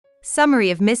Summary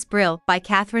of Miss Brill by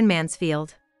Katherine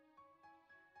Mansfield.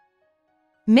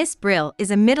 Miss Brill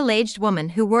is a middle-aged woman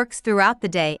who works throughout the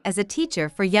day as a teacher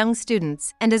for young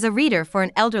students and as a reader for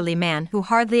an elderly man who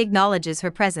hardly acknowledges her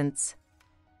presence.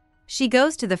 She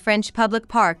goes to the French public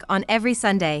park on every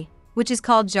Sunday, which is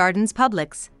called Jardins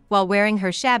Publics, while wearing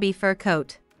her shabby fur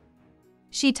coat.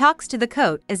 She talks to the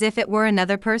coat as if it were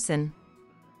another person.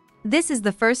 This is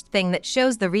the first thing that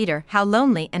shows the reader how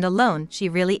lonely and alone she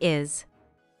really is.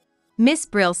 Miss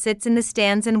Brill sits in the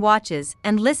stands and watches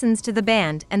and listens to the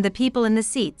band and the people in the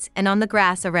seats and on the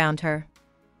grass around her.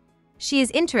 She is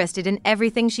interested in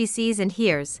everything she sees and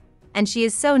hears, and she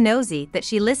is so nosy that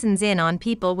she listens in on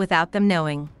people without them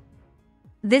knowing.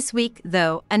 This week,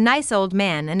 though, a nice old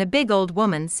man and a big old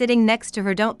woman sitting next to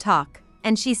her don't talk,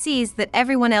 and she sees that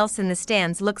everyone else in the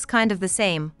stands looks kind of the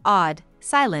same, odd,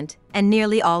 silent, and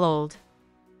nearly all old.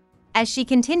 As she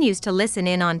continues to listen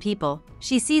in on people,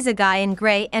 she sees a guy in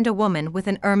gray and a woman with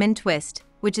an ermine twist,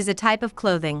 which is a type of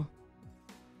clothing.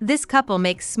 This couple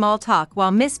makes small talk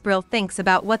while Miss Brill thinks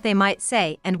about what they might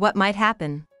say and what might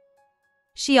happen.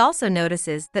 She also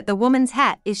notices that the woman's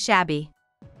hat is shabby.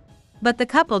 But the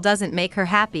couple doesn't make her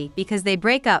happy because they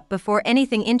break up before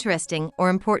anything interesting or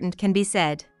important can be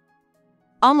said.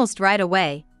 Almost right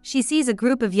away, she sees a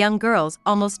group of young girls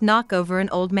almost knock over an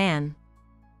old man.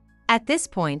 At this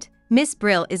point, Miss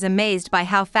Brill is amazed by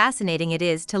how fascinating it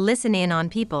is to listen in on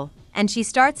people, and she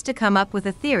starts to come up with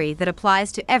a theory that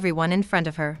applies to everyone in front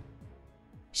of her.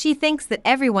 She thinks that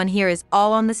everyone here is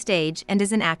all on the stage and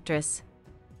is an actress.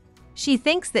 She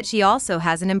thinks that she also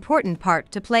has an important part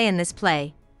to play in this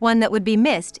play, one that would be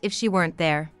missed if she weren't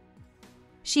there.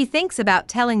 She thinks about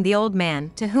telling the old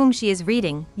man to whom she is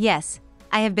reading, "Yes,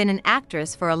 I have been an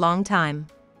actress for a long time."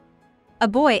 A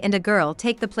boy and a girl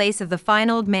take the place of the fine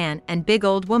old man and big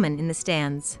old woman in the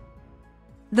stands.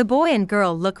 The boy and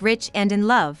girl look rich and in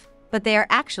love, but they are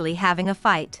actually having a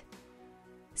fight.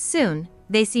 Soon,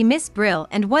 they see Miss Brill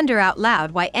and wonder out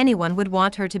loud why anyone would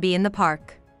want her to be in the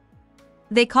park.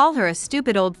 They call her a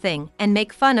stupid old thing and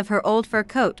make fun of her old fur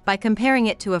coat by comparing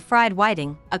it to a fried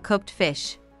whiting, a cooked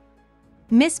fish.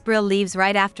 Miss Brill leaves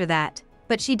right after that,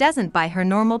 but she doesn't buy her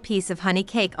normal piece of honey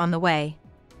cake on the way.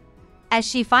 As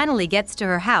she finally gets to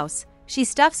her house, she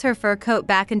stuffs her fur coat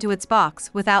back into its box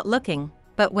without looking,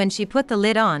 but when she put the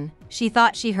lid on, she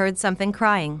thought she heard something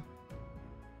crying.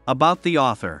 About the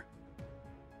author.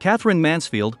 Katherine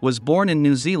Mansfield was born in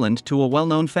New Zealand to a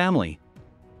well-known family.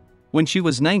 When she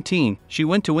was 19, she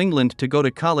went to England to go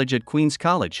to college at Queen's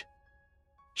College.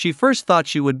 She first thought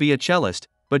she would be a cellist,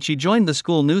 but she joined the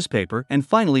school newspaper and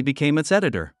finally became its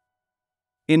editor.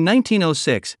 In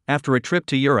 1906, after a trip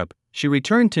to Europe, she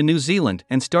returned to New Zealand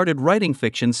and started writing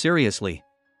fiction seriously.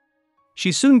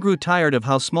 She soon grew tired of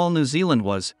how small New Zealand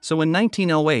was, so in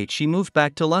 1908 she moved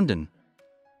back to London.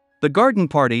 The Garden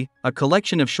Party, a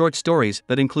collection of short stories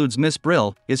that includes Miss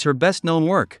Brill, is her best-known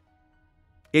work.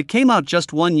 It came out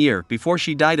just 1 year before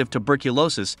she died of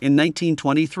tuberculosis in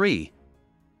 1923.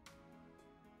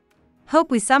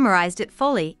 Hope we summarized it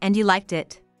fully and you liked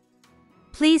it.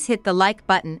 Please hit the like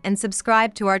button and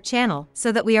subscribe to our channel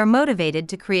so that we are motivated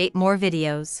to create more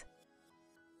videos.